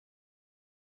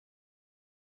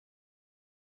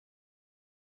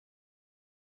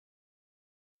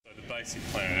The basic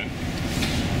plan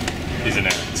is an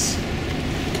X.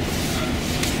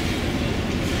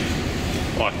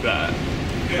 Like that.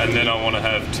 And then I want to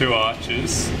have two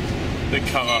arches that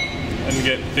come up and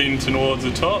get thin towards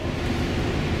the top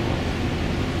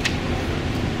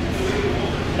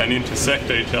and intersect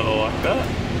each other like that.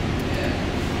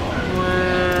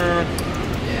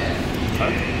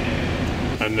 Okay.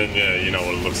 And then yeah, you know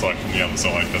what it looks like from the other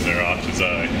side because there are arches,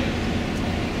 eh?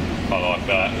 I like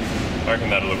that. I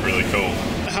reckon that'll look really cool.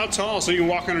 How tall? So you can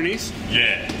walk underneath?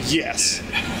 Yeah. Yes.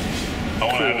 I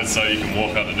want to have it so you can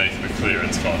walk underneath with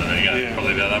clearance kind of thing. Yeah.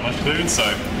 Probably about that much clearance, so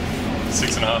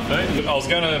 6.5 feet. I was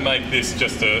going to make this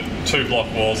just two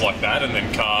block walls like that and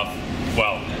then carve,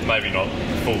 well, maybe not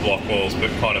full block walls, but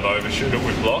kind of overshoot it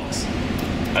with blocks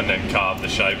and then carve the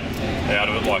shape out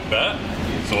of it like that.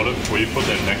 Sort of, where you put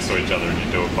them next to each other and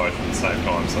you do it both at the same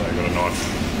time, so they've got a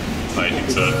nice mating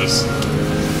surface.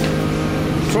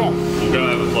 Cool. We'll go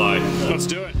have a play. Let's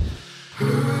do it.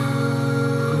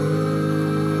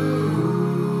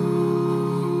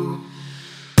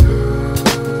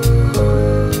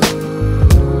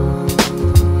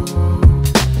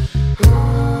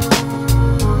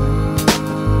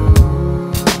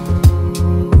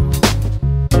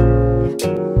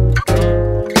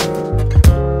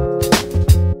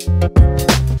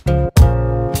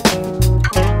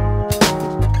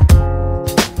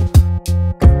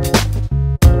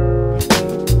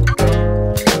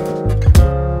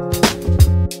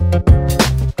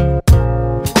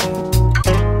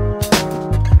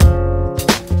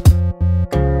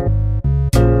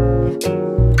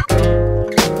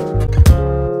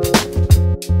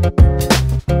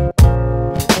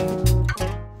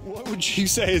 You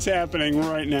say is happening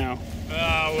right now?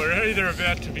 We're either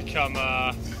about to become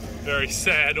very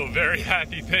sad or very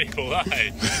happy people,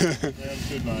 eh? Sounds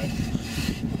good, mate.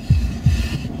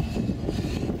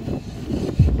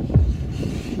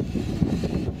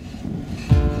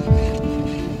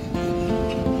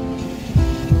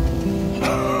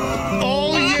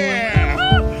 Oh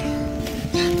yeah!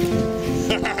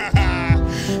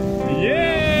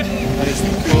 Yeah! That is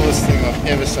the coolest thing I've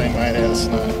ever seen made out of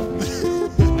snow.